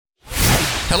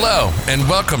Hello, and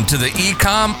welcome to the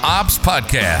eCom Ops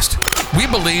Podcast. We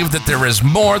believe that there is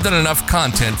more than enough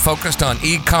content focused on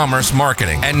e-commerce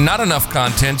marketing and not enough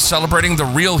content celebrating the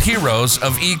real heroes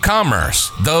of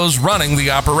e-commerce, those running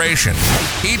the operation.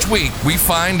 Each week, we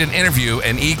find and interview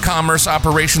an e-commerce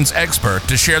operations expert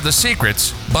to share the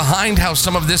secrets behind how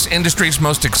some of this industry's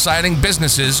most exciting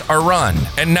businesses are run.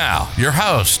 And now, your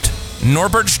host,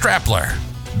 Norbert Strappler,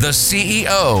 the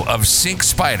CEO of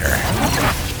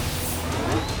SyncSpider.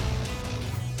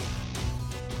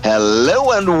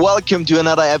 Hello and welcome to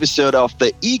another episode of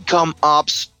the eCom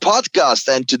Ops podcast.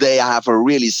 And today I have a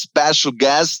really special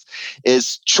guest.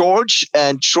 It's George,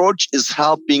 and George is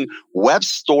helping web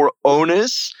store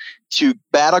owners to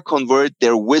better convert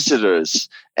their visitors.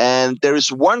 And there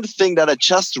is one thing that I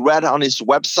just read on his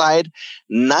website.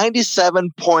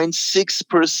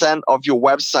 97.6% of your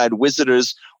website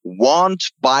visitors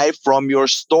won't buy from your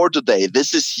store today.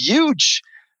 This is huge,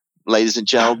 ladies and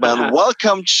gentlemen.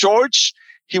 Welcome, George.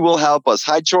 He will help us.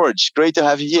 Hi, George. Great to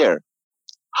have you here.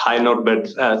 Hi, Norbert.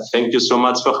 Thank you so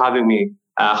much for having me.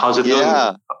 How's it going?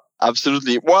 Yeah,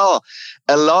 absolutely. Well,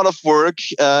 a lot of work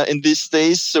in these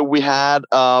days. So we had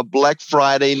Black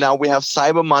Friday. Now we have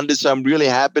Cyber Monday. So I'm really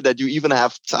happy that you even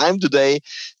have time today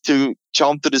to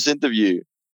jump to this interview.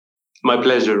 My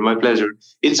pleasure. My pleasure.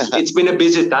 It's been a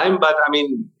busy time, but I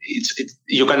mean,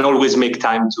 you can always make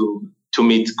time to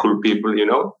meet cool people, you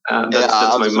know.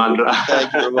 That's my mantra.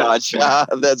 Thank you very much.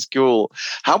 That's cool.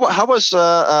 How was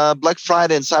Black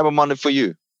Friday and Cyber Monday for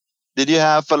you? Did you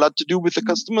have a lot to do with the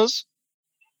customers?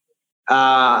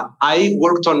 I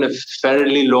worked on a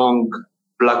fairly long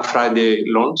Black Friday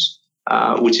launch,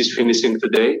 which is finishing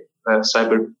today,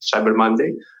 Cyber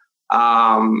Monday.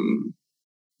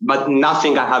 But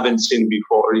nothing I haven't seen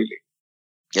before, really.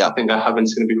 Yeah. Nothing I haven't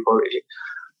seen before, really.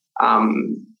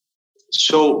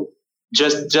 So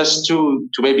just to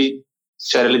maybe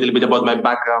share a little bit about my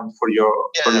background for your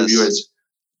viewers.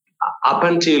 Up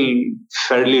until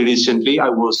fairly recently, I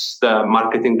was the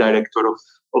marketing director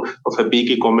of a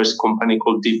big e-commerce company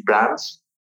called Div Brands.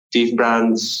 Div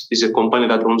Brands is a company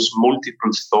that owns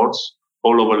multiple stores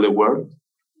all over the world,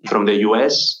 from the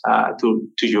US to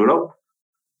Europe.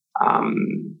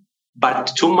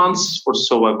 But 2 months or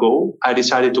so ago, I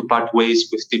decided to part ways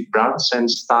with Div Brands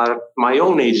and start my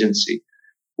own agency,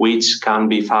 which can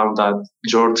be found at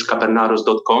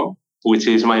georgekapernaros.com, which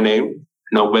is my name,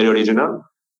 very original.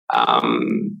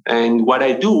 And what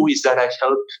I do is that I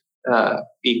help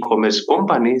e-commerce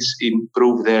companies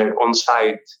improve their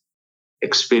on-site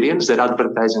experience, their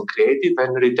advertising creative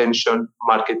and retention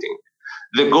marketing.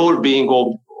 The goal being,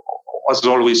 as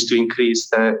always, to increase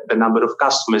the number of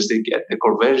customers they get, the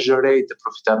conversion rate, the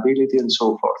profitability, and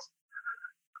so forth.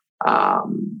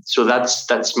 So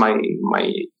that's my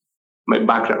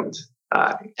background.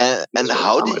 And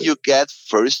how did you get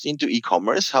first into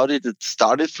e-commerce? How did it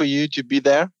start for you to be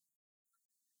there?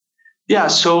 Yeah,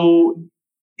 so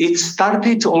it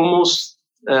started almost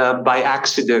by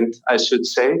accident, I should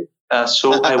say.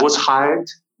 So I was hired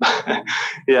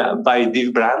by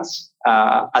Div Brands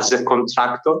as a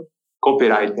contractor,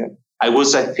 copywriter. I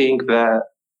was, I think, the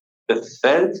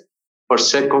third or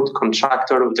second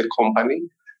contractor of the company.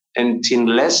 And in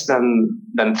less than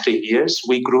 3 years,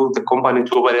 we grew the company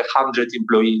to over 100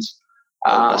 employees.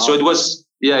 Wow. So it was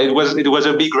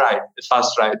a big ride, a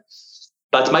fast ride.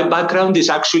 But my background is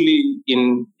actually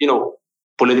in,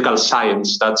 political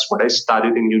science. That's what I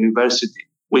studied in university,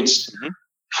 which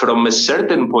from a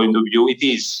certain point of view, it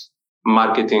is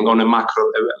marketing on a macro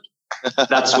level.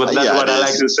 That's what I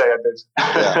like to say at this.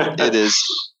 Yeah, it is.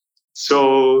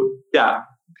 So, yeah.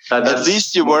 At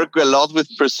least you work a lot with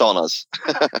personas.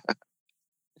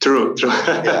 True.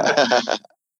 Yeah.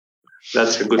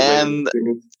 That's a good way.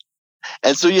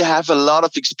 And so you have a lot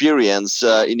of experience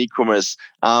in e-commerce.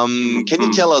 Can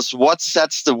you tell us what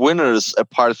sets the winners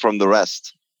apart from the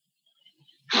rest?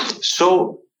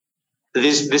 So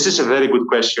this is a very good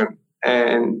question.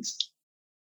 And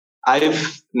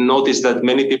I've noticed that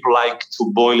many people like to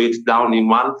boil it down in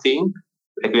one thing.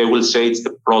 Like they will say it's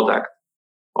the product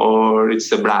or it's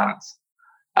the brand.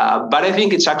 But I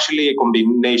think it's actually a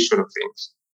combination of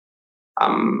things.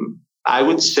 I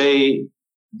would say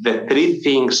the three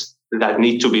things that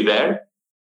need to be there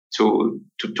to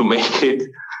make it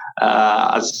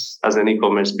as an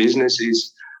e-commerce business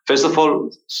is, first of all,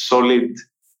 solid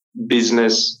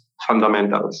business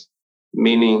fundamentals,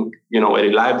 meaning, a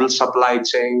reliable supply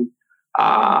chain,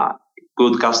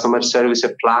 good customer service, a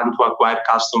plan to acquire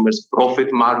customers,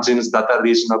 profit margins that are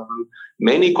reasonable.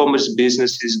 Many e-commerce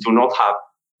businesses do not have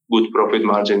good profit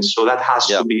margins, so that has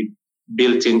to be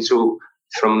built into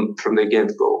from the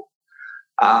get-go.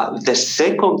 The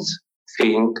second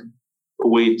thing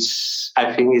which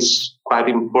I think is quite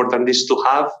important, is to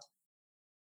have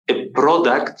a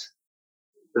product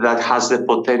that has the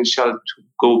potential to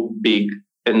go big.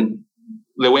 And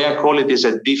the way I call it is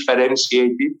a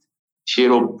differentiated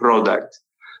hero product.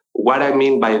 What I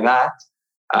mean by that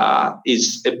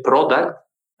is a product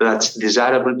that's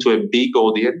desirable to a big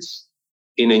audience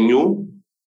in a new,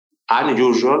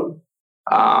 unusual,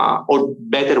 or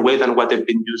better way than what they've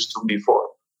been used to before.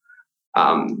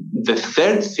 The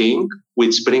third thing,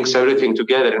 which brings everything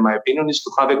together, in my opinion, is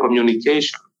to have a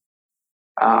communication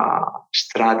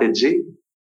strategy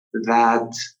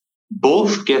that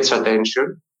both gets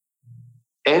attention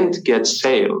and gets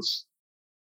sales.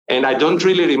 And I don't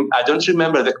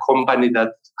remember the company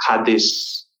that had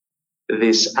this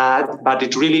ad, but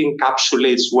it really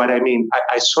encapsulates what I mean.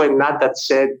 I saw an ad that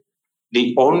said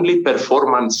the only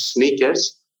performance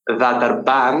sneakers that are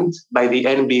banned by the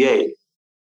NBA,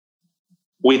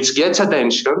 which gets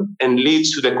attention and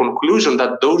leads to the conclusion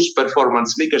that those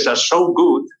performance sneakers are so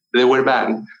good they were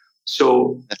banned.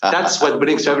 So that's what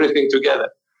brings everything together.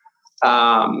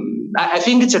 I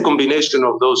think it's a combination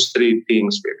of those three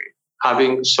things, really.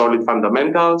 Having solid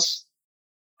fundamentals,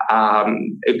 a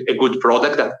good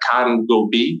product that can go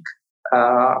big,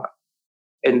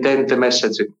 and then the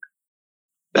messaging.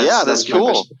 That's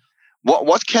cool.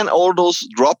 What can all those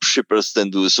drop shippers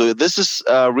then do? So this is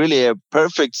really a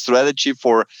perfect strategy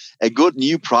for a good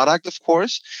new product, of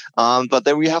course. But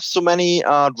then we have so many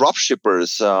drop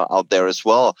shippers out there as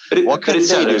well. What can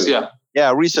they do?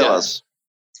 Yeah, resellers.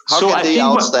 Yeah. How can they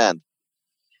outstand?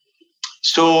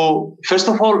 So first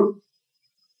of all,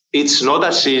 it's not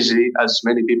as easy as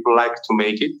many people like to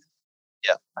make it.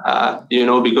 Yeah.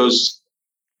 Because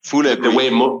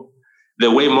the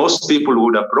way most people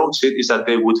would approach it is that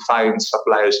they would find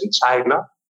suppliers in China,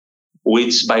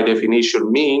 which by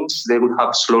definition means they would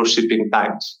have slow shipping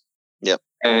times. Yep.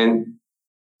 And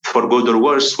for good or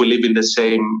worse, we live in the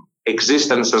same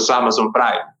existence as Amazon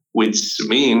Prime, which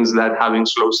means that having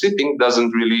slow shipping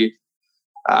doesn't really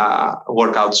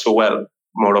work out so well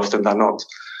more often than not.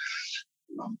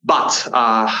 But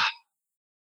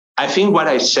I think what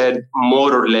I said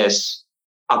more or less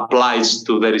applies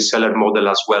to the reseller model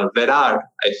as well. There are,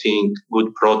 I think,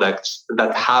 good products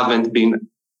that haven't been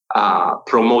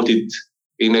promoted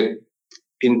in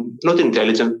not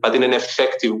intelligent, but in an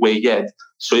effective way yet.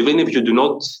 So even if you do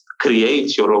not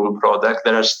create your own product,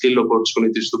 there are still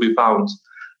opportunities to be found.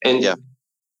 And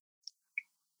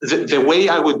the way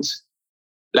I would,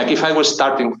 like if I was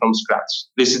starting from scratch,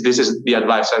 this is the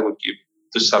advice I would give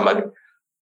to somebody.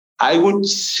 I would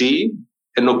see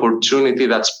an opportunity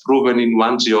that's proven in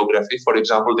one geography, for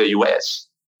example, the US,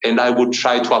 and I would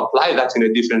try to apply that in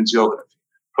a different geography,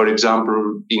 for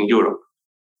example, in Europe.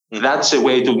 Mm-hmm. That's a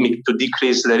way to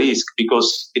decrease the risk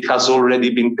because it has already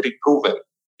been pre-proven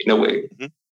in a way. Mm-hmm.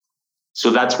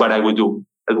 So that's what I would do,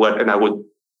 and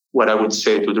what I would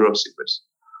say to dropshippers.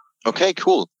 Okay,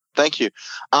 cool. Thank you.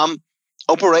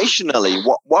 Operationally,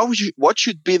 what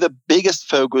should be the biggest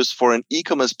focus for an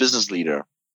e-commerce business leader?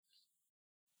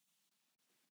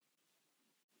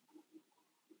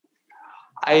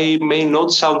 I may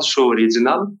not sound so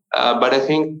original, but I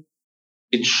think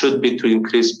it should be to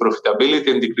increase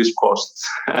profitability and decrease costs.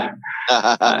 and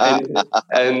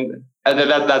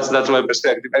that's my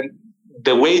perspective. And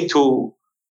the way to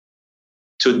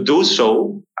do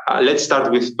so, let's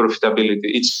start with profitability.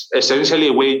 It's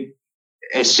essentially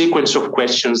a sequence of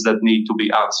questions that need to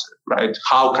be answered, right?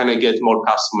 How can I get more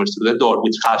customers through the door,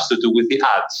 which has to do with the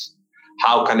ads?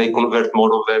 How can I convert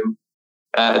more of them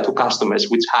to customers,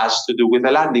 which has to do with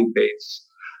the landing page?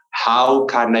 How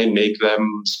can I make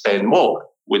them spend more,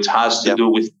 which has to do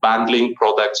with bundling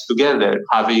products together,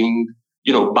 having,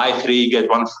 buy 3, get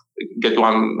one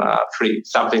free,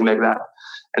 something like that.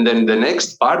 And then the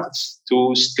next part is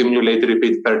to stimulate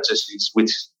repeat purchases,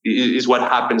 which is what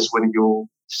happens when you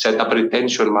set up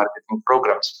retention marketing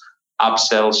programs,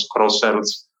 upsells,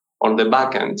 cross-sells on the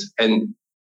back end. And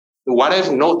what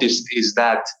I've noticed is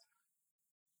that,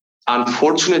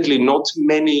 unfortunately, not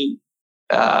many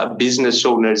business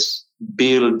owners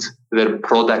build their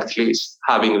product list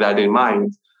having that in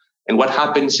mind. And what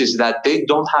happens is that they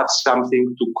don't have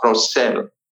something to cross-sell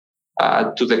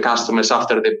to the customers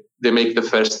after they make the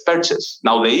first purchase.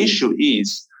 Now, the issue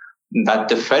is that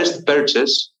the first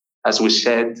purchase, as we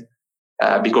said,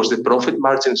 because the profit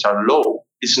margins are low,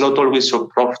 is not always so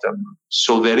profitable.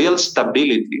 So the real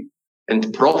stability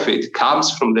and profit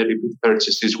comes from the repeat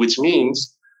purchases, which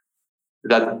means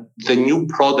that the new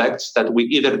products that we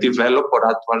either develop or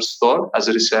add to our store as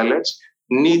resellers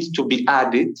need to be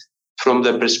added from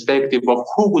the perspective of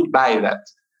who would buy that.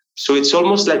 So it's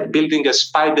almost like building a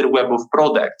spider web of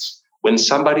products when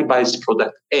somebody buys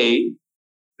product A,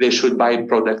 they should buy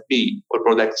product B or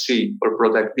product C or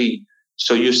product D.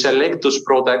 So you select those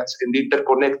products and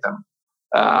interconnect them.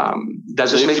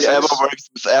 Does this make sense? If you ever worked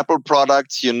with Apple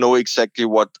products, you know exactly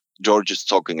what George is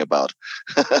talking about.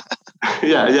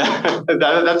 Yeah.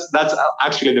 That's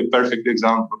actually the perfect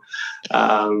example.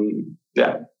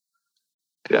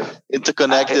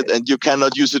 Interconnected, and you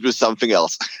cannot use it with something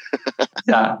else.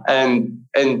 Yeah, and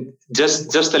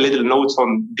just a little note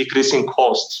on decreasing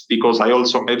costs, because I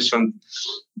also mentioned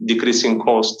decreasing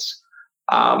costs.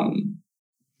 I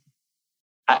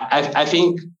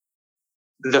think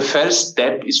the first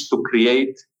step is to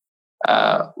create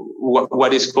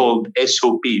what is called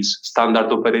SOPs, standard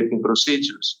operating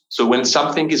procedures. So when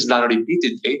something is done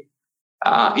repeatedly,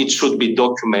 it should be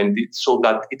documented so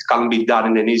that it can be done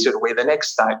in an easier way the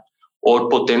next time, or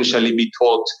potentially be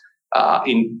taught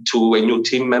into a new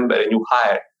team member, a new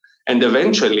hire. And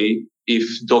eventually, if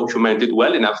documented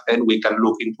well enough, then we can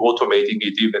look into automating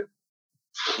it even,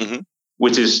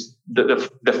 which is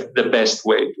the best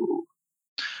way to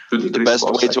the best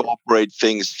way to operate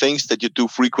things that you do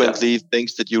frequently,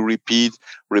 things that you repeat,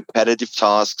 repetitive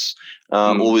tasks.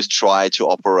 Always try to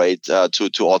operate to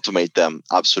automate them.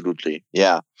 Absolutely,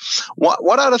 yeah.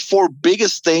 What are the 4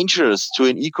 biggest dangers to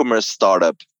an e-commerce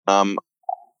startup, and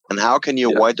how can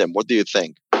you avoid them? What do you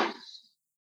think?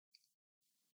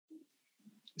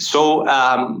 So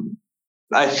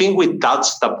I think we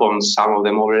touched upon some of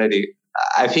them already.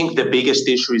 I think the biggest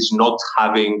issue is not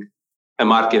having a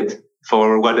market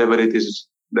for whatever it is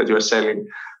that you're selling.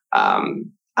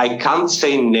 I can't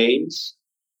say names,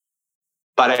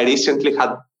 but I recently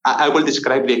I will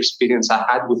describe the experience I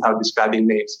had without describing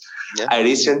names. Yeah. I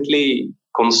recently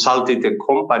consulted a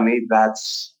company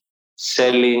that's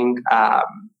selling,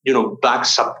 back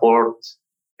support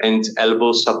and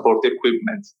elbow support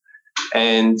equipment.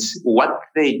 And what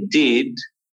they did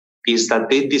is that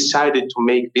they decided to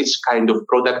make this kind of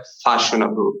product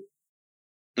fashionable.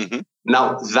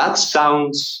 Now, that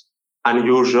sounds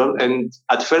unusual, and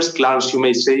at first glance, you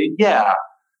may say, yeah,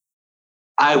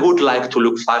 I would like to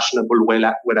look fashionable when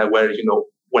I wear,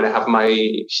 when I have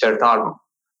my shirt arm,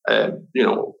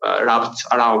 wrapped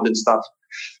around and stuff.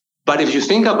 But if you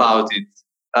think about it,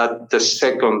 the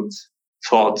second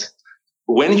thought,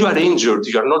 when you are injured,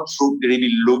 you are not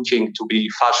really looking to be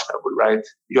fashionable, right?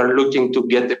 You are looking to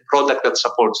get a product that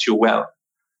supports you well.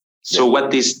 So what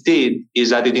this did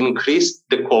is that it increased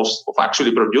the cost of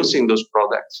actually producing those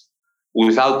products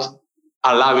without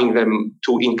allowing them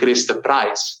to increase the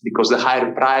price, because the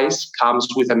higher price comes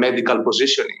with a medical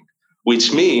positioning,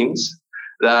 which means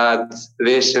that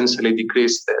they essentially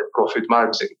decreased the profit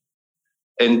margin.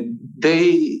 And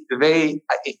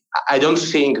I don't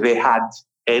think they had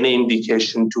any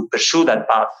indication to pursue that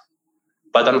path,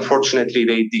 but unfortunately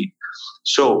they did.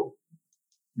 So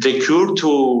the cure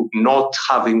to not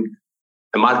having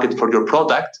a market for your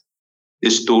product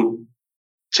is to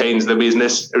change the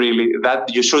business, really. That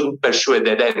you shouldn't pursue a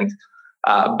dead end.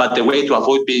 But the way to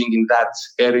avoid being in that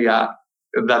area,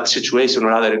 that situation,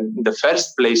 rather, in the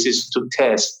first place, is to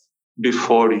test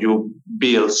before you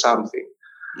build something.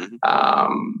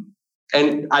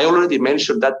 And I already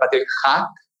mentioned that, but a hack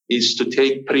is to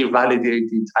take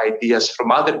pre-validated ideas from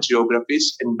other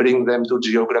geographies and bring them to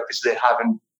geographies they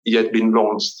haven't yet been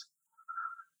launched.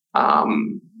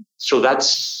 So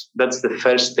that's the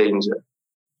first danger.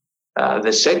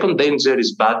 The second danger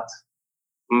is bad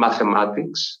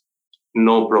mathematics,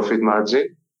 no profit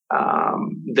margin.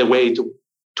 The way to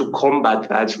combat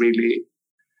that really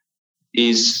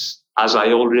is, as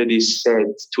I already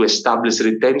said, to establish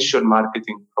retention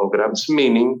marketing programs,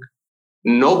 meaning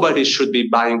nobody should be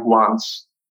buying once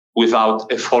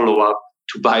without a follow-up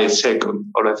to buy a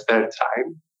second or a third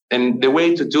time. And the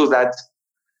way to do that,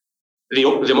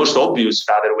 the most obvious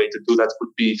rather way to do that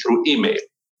would be through email.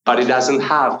 But it doesn't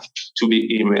have to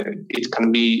be email. It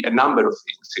can be a number of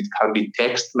things. It can be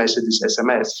text messages,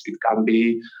 SMS. It can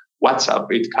be WhatsApp.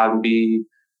 It can be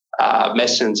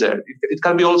Messenger. It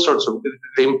can be all sorts of.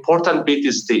 The important bit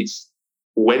is this: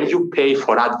 when you pay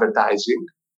for advertising,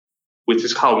 which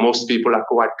is how most people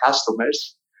acquire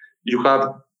customers, you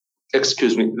have,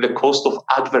 the cost of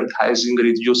advertising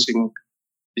reducing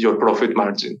your profit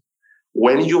margin.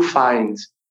 When you find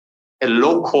a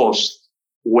low-cost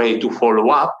way to follow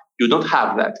up, you don't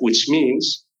have that, which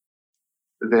means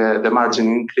the margin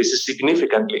increases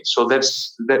significantly. So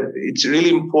it's really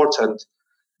important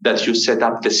that you set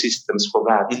up the systems for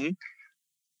that.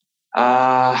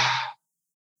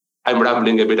 I'm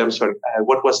rambling a bit. I'm sorry.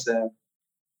 What was the?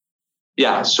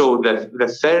 Yeah. So the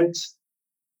third.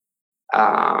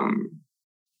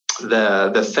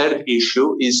 The third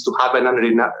issue is to have an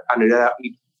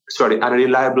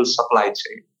unreliable supply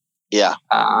chain. Yeah.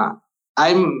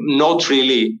 I'm not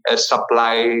really a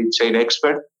supply chain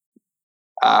expert,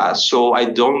 so I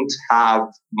don't have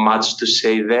much to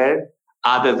say there,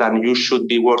 other than you should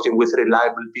be working with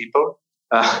reliable people,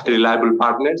 reliable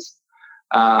partners,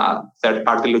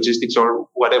 third-party logistics, or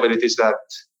whatever it is that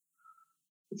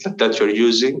you're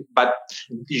using. But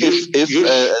if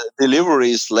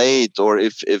delivery is late, or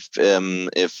if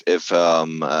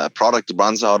a product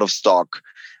runs out of stock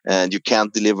and you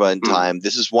can't deliver in time,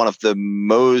 this is one of the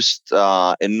most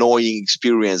annoying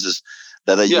experiences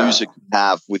that a user can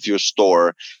have with your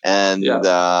store, and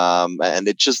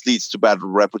it just leads to bad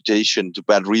reputation, to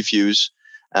bad reviews,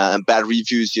 and bad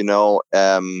reviews,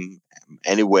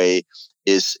 anyway,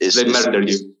 is they murder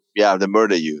you. Yeah, they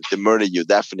murder you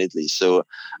definitely. So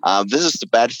this is the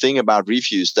bad thing about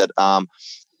reviews, that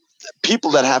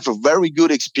people that have a very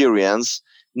good experience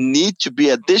need to be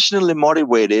additionally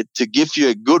motivated to give you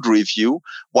a good review,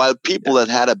 while people that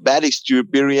had a bad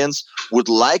experience would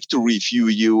like to review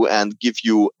you and give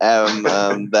you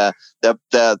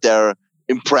their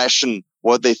impression,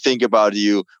 what they think about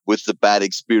you with the bad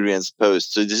experience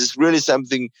post. So this is really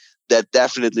something that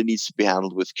definitely needs to be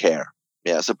handled with care.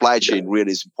 Yeah, supply chain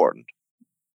really is important.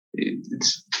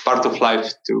 It's part of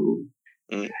life too.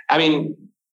 I mean,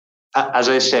 as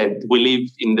I said, we live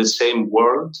in the same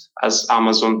world as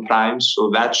Amazon Prime, so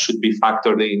that should be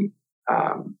factored in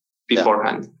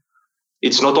beforehand.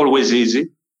 It's not always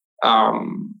easy.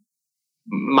 My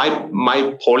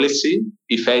policy,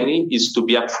 if any, is to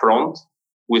be upfront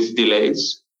with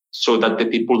delays, so that the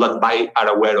people that buy are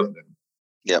aware of them.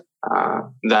 Yep.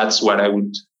 That's what I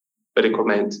would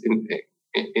recommend in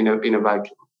a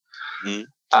vacuum.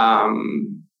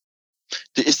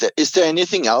 Is there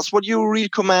anything else what you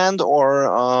recommend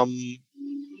or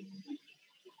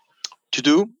to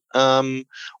do,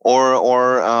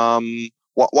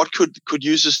 what could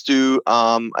users do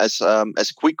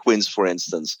as quick wins, for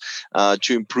instance,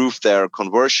 to improve their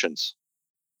conversions?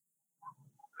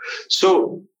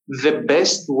 So the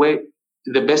best way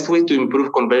to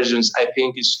improve conversions, I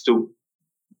think, is to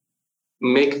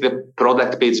make the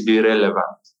product page be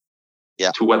relevant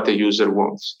to what the user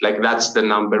wants. Like, that's the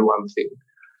number one thing.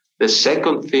 The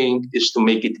second thing is to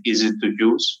make it easy to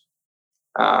use.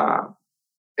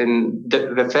 And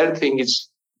the third thing is,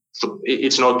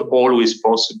 it's not always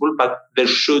possible, but there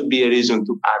should be a reason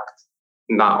to act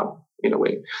now, in a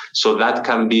way. So that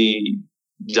can be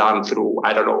done through,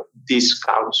 I don't know,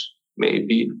 discounts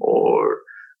maybe, or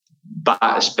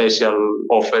special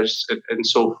offers and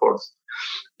so forth.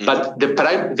 But the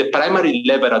primary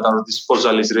lever at our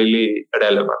disposal is really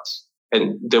relevance.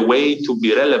 And the way to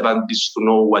be relevant is to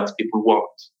know what people want.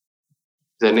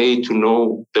 The way to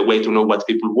know what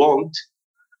people want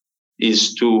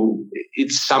is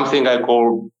it's something I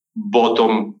call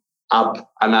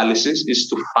bottom-up analysis, is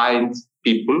to find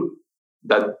people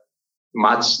that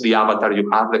match the avatar you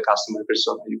have, the customer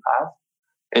persona you have,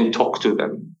 and talk to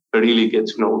them, really get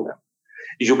to know them.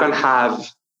 You can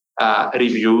have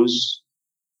reviews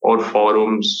or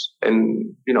forums,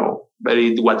 and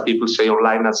read what people say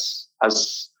online as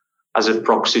a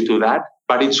proxy to that.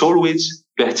 But it's always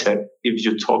better if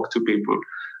you talk to people.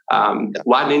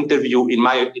 One interview in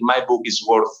my book is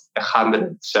worth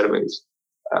 100 surveys.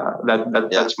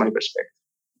 That's my perspective.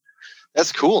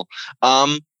 That's cool.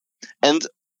 And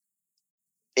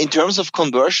in terms of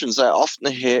conversions, I often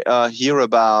hear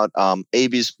about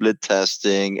A/B split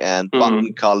testing and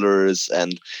button colors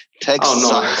and text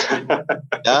size.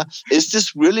 Yeah, is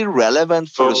this really relevant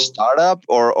for a startup,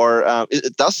 or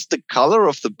does the color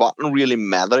of the button really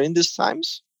matter in these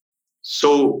times?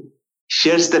 So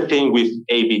here's the thing with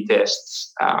A/B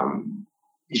tests: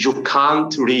 you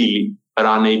can't really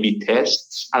run A/B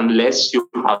tests unless you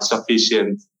have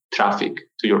sufficient traffic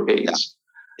to your page.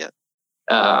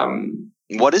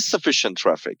 What is sufficient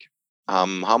traffic?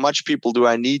 How much people do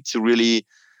I need to really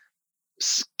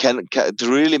to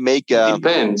really make a...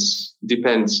 Depends.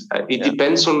 It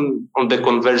depends on the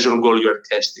conversion goal you're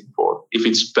testing for. If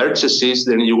it's purchases,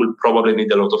 then you will probably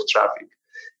need a lot of traffic.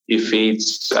 If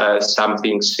it's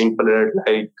something simpler,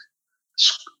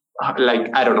 like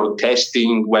I don't know,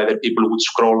 testing whether people would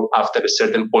scroll after a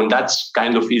certain point, that's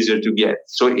kind of easier to get.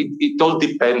 So it all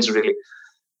depends, really.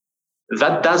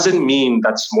 That doesn't mean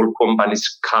that small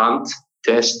companies can't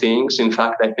test things. In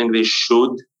fact, I think they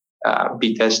should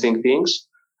be testing things,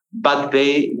 but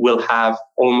they will have,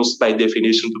 almost by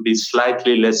definition, to be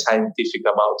slightly less scientific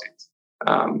about it.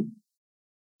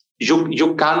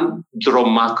 You can draw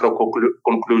macro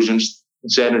conclusions,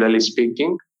 generally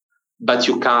speaking, but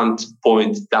you can't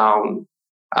point down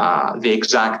the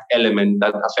exact element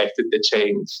that affected the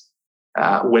change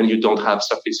when you don't have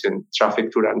sufficient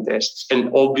traffic to run tests.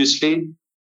 And obviously,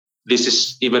 this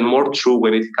is even more true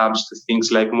when it comes to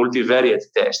things like multivariate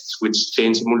tests, which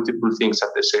change multiple things at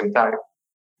the same time.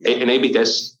 An A/B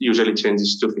test usually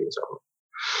changes two things.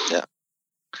 Yeah.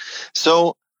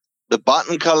 So the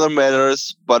button color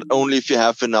matters, but only if you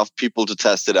have enough people to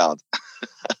test it out.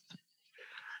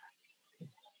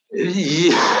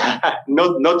 Yeah,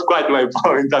 not quite my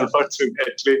point,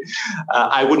 unfortunately.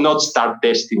 I would not start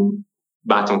testing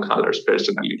button colors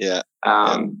personally. Yeah.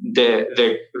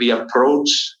 The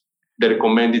approach, the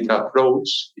recommended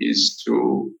approach, is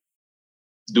to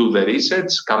do the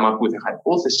research, come up with a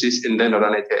hypothesis, and then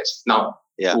run a test. Now,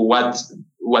 what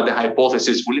the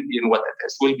hypothesis will be and what the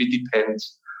test will be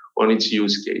depends on its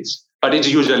use case. But it's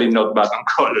usually not button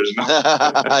colors. No?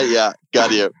 Yeah,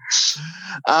 got you.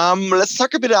 Let's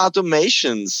talk a bit about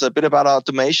automations.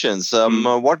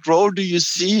 What role do you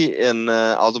see in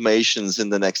automations in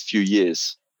the next few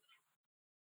years?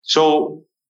 So,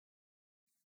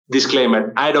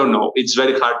 disclaimer, I don't know. It's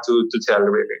very hard to tell,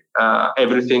 really.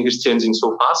 Everything is changing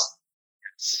so fast.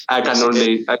 I can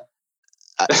only...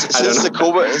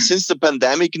 Since the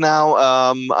pandemic now,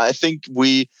 I think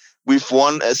we've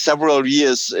won several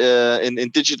years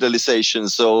in digitalization.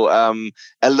 So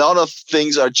a lot of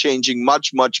things are changing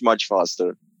much, much, much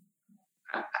faster.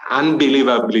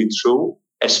 Unbelievably true,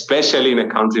 especially in a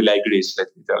country like Greece, let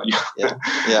me tell you.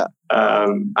 Yeah.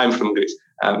 I'm from Greece.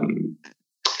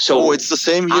 So it's the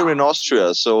same here in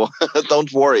Austria, so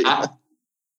don't worry.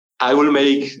 I will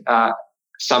make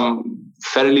some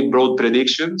fairly broad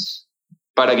predictions,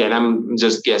 but again, I'm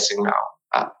just guessing now.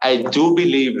 I do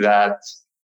believe that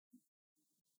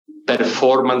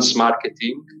performance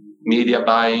marketing, media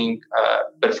buying,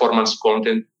 performance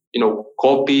content,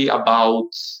 copy about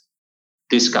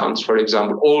discounts, for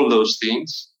example, all those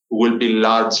things will be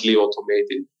largely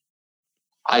automated.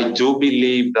 I do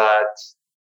believe that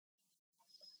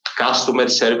customer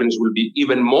service will be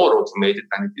even more automated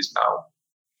than it is now.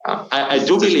 I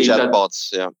do believe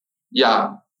chatbots,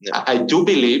 I do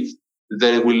believe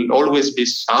there will always be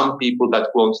some people that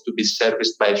want to be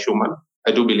serviced by a human.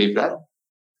 I do believe that.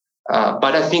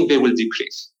 But I think they will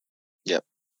decrease. Yeah.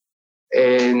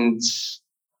 And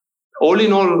all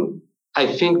in all, I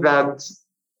think that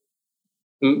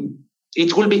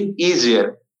it will be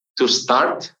easier to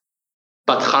start,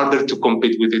 but harder to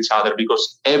compete with each other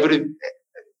because everything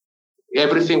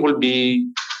will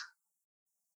be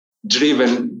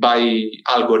driven by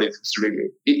algorithms,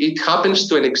 really. It happens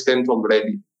to an extent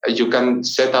already. You can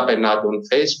set up an ad on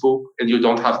Facebook and you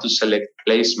don't have to select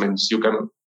placements. You can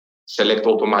select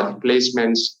automatic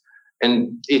placements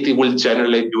and it will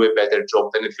generally do a better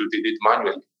job than if you did it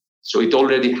manually. So it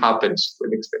already happens to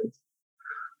an extent.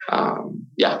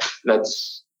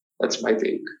 That's my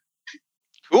take.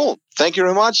 Cool. Thank you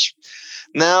very much.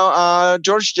 Now,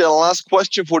 George, the last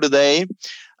question for today.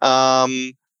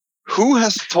 Who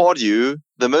has taught you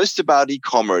the most about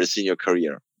e-commerce in your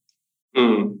career?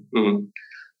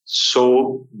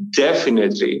 So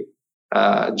definitely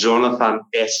Jonathan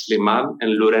Esliman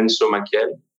and Lorenzo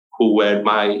Maciel, who were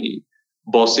my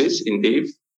bosses in Div.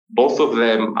 Both of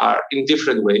them are in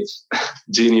different ways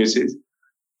geniuses.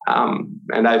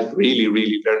 And I've really,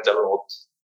 really learned a lot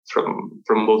from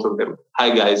both of them. Hi,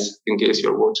 guys, in case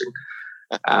you're watching.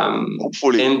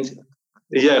 Hopefully.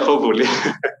 Hopefully.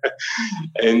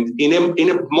 And in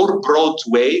a more broad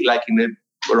way, like in a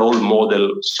role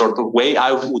model sort of way,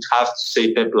 I would have to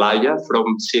say Pep Laya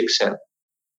from CXL.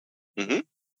 Mm-hmm.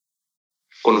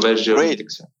 Conversion.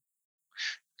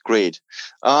 Great.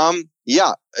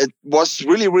 It was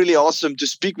really, really awesome to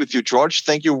speak with you, George.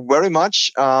 Thank you very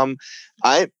much.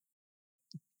 I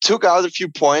took out a few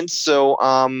points. So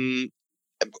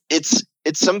it's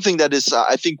something that is,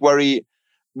 I think, very,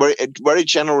 very, very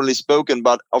generally spoken.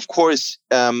 But of course,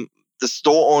 the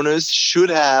store owners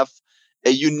should have a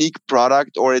unique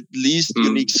product or at least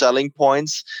unique selling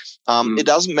points. It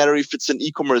doesn't matter if it's an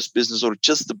e-commerce business or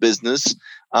just a business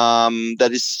that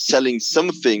is selling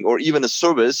something or even a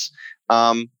service.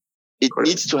 It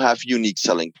needs to have unique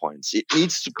selling points. It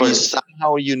needs to be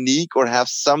somehow unique or have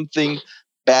something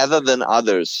better than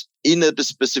others in a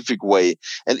specific way.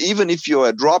 And even if you're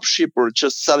a drop shipper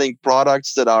just selling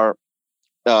products that are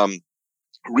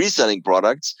reselling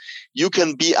products, you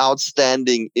can be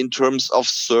outstanding in terms of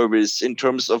service, in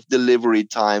terms of delivery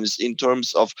times, in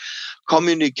terms of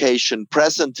communication,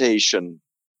 presentation,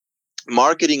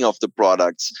 marketing of the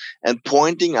products, and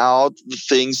pointing out the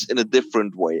things in a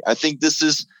different way. I think this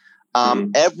is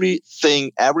every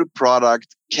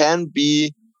product can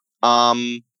be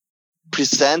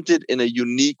present it in a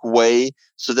unique way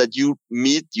so that you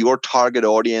meet your target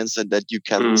audience and that you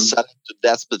can sell it to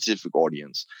that specific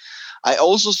audience. I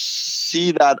also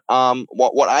see that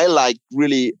what I like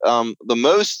really the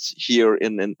most here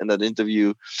in that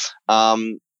interview,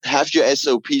 have your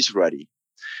SOPs ready.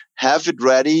 Have it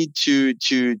ready to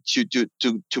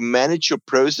manage your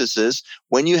processes.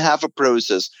 When you have a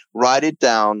process, write it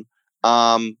down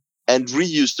and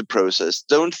reuse the process.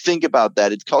 Don't think about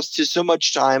that. It costs you so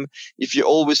much time if you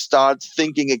always start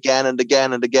thinking again and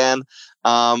again and again.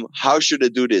 How should I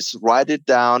do this? Write it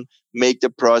down, make the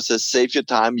process, save your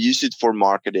time, use it for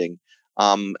marketing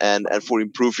and for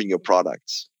improving your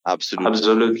products.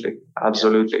 Absolutely.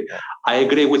 Yeah. I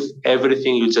agree with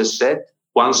everything you just said.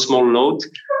 One small note.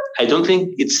 I don't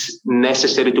think it's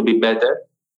necessary to be better.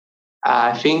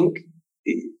 I think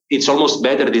it's almost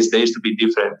better these days to be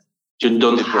different. You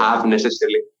don't have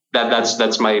necessarily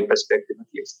that's my perspective at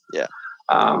least. Yeah.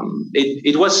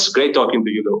 It was great talking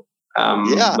to you though.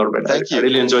 Norbert. Thank you. I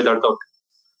really enjoyed our talk.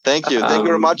 Thank you. Thank you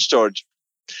very much, George.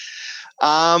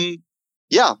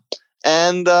 Yeah.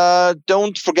 And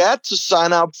don't forget to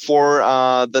sign up for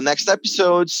the next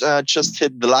episodes. Just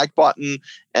hit the like button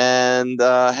and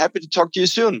happy to talk to you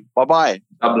soon. Bye-bye.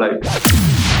 Bye-bye.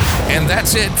 And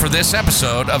that's it for this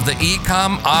episode of the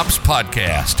eCom Ops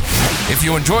Podcast. If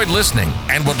you enjoyed listening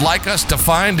and would like us to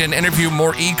find and interview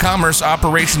more e-commerce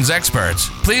operations experts,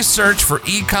 please search for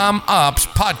eCom Ops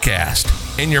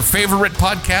Podcast in your favorite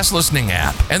podcast listening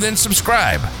app and then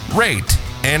subscribe, rate,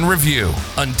 and review.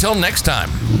 Until next time.